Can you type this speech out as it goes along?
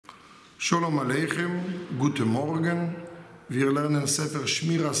Shalom Aleichem, guten Morgen. Wir lernen Sefer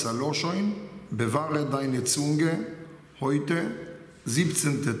Shemirat Halashon, bewahre deine Zunge, heute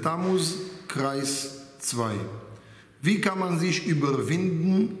 17. Tammuz, Kreis 2. Wie kann man sich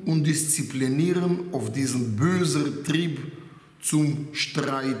überwinden und disziplinieren auf diesen bösen Trieb zum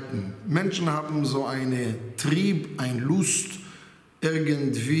Streiten? Menschen haben so einen Trieb, eine Lust,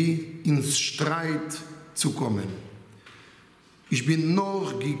 irgendwie ins Streit zu kommen. Ich bin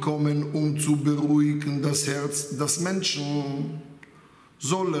nur gekommen, um zu beruhigen das Herz des Menschen.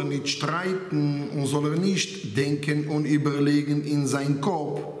 Soll er nicht streiten und soll er nicht denken und überlegen in seinen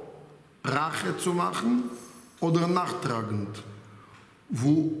Kopf, Rache zu machen oder nachtragend.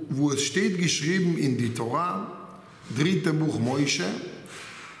 Wo es steht geschrieben in die Torah, 3. Buch Moshe,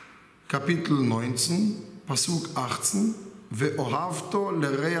 Kapitel 19, Pasuk 18, Ve'ohavto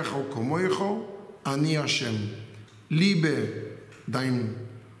lereacho komoicho ani Hashem. Liebe deinen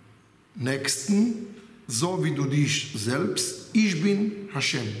Nächsten, so wie du dich selbst, ich bin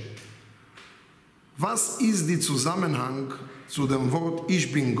Hashem. Was ist der Zusammenhang zu dem Wort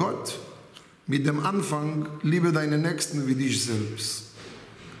ich bin Gott mit dem Anfang, liebe deinen Nächsten wie dich selbst?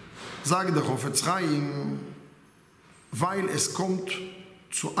 Sage der Chofetz Chaim, weil es kommt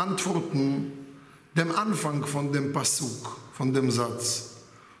zu antworten dem Anfang von dem Pasuk, von dem Satz.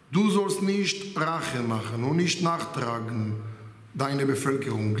 Du sollst nicht Rache machen und nicht nachtragen deine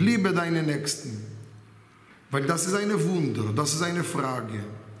Bevölkerung. Liebe deine Nächsten. Weil das ist ein Wunder, das ist eine Frage.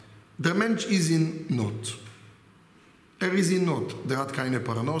 Der Mensch ist in Not. Er ist in Not. Der hat keine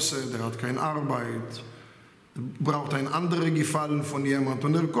Parnasse, der hat keine Arbeit, braucht ein anderes Gefallen von jemandem.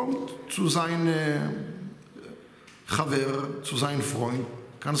 Und er kommt zu seinem Chaver, zu seinem Freund.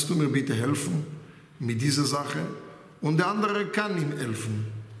 Kannst du mir bitte helfen mit dieser Sache? Und der andere kann ihm helfen.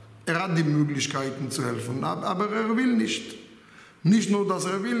 Er hat die Möglichkeiten zu helfen, aber er will nicht. Nicht nur, dass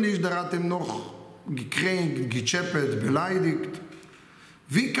er will nicht, der hat ihn noch gekränkt, gechappet, beleidigt.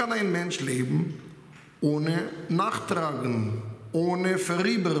 Wie kann ein Mensch leben ohne Nachtragen, ohne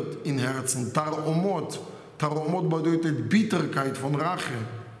verriebert im Herzen? Taromot. Taromot bedeutet Bitterkeit von Rache.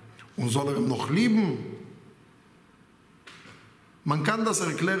 Und soll er ihn noch lieben? Man kann das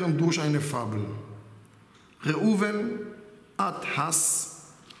erklären durch eine Fabel. Reuven hat Hass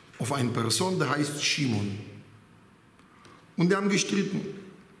auf eine Person, der heißt Shimon. Und die haben gestritten.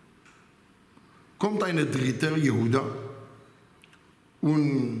 Kommt ein dritter Jehuda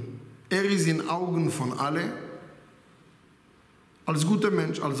und er ist in Augen von allen als guter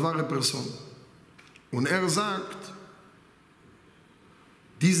Mensch, als wahre Person. Und er sagt,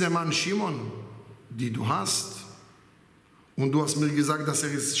 dieser Mann Shimon, die du hast, und du hast mir gesagt, dass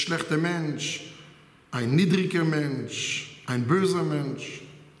er ist ein schlechter Mensch, ein niedriger Mensch, ein böser Mensch.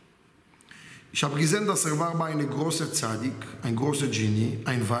 Ich habe gesehen, dass er war bei einem großen Tzadik, ein großer Genie,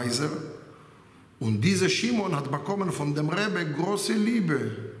 ein Weiser. Und dieser Shimon hat bekommen von dem Rebbe große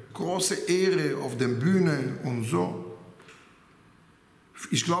Liebe, große Ehre auf der Bühne und so.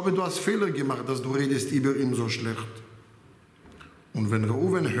 Ich glaube, du hast Fehler gemacht, dass du redest über ihn so schlecht. Und wenn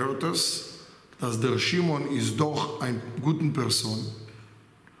Reuven hört es, dass der Shimon ist doch eine gute Person,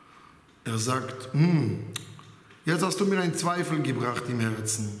 er sagt, jetzt hast du mir einen Zweifel gebracht im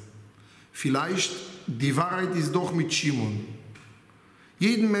Herzen. Vielleicht die Wahrheit ist doch mit Shimon.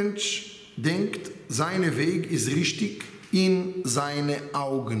 Jeder Mensch denkt, sein Weg ist richtig in seine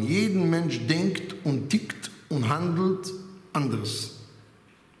Augen. Jeder Mensch denkt und tickt und handelt anders.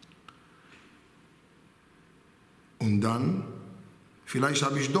 Und dann, vielleicht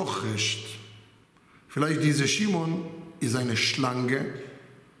habe ich doch recht. Vielleicht dieser Shimon ist eine Schlange,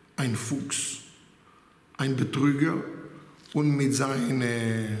 ein Fuchs, ein Betrüger und mit seinen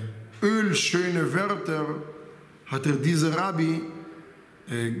ölschöne Wörter hat er dieser Rabbi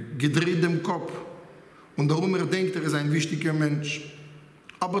gedreht im Kopf. Und darum er denkt, er ist ein wichtiger Mensch.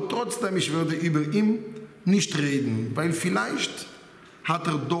 Aber trotzdem, ich werde über ihn nicht reden, weil vielleicht hat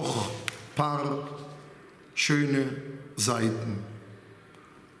er doch ein paar schöne Seiten.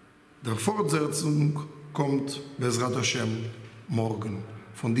 Der Fortsetzung kommt Bezrat Hashem morgen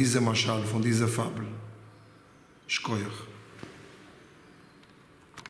von dieser Maschal, von dieser Fabel. Shkoyach.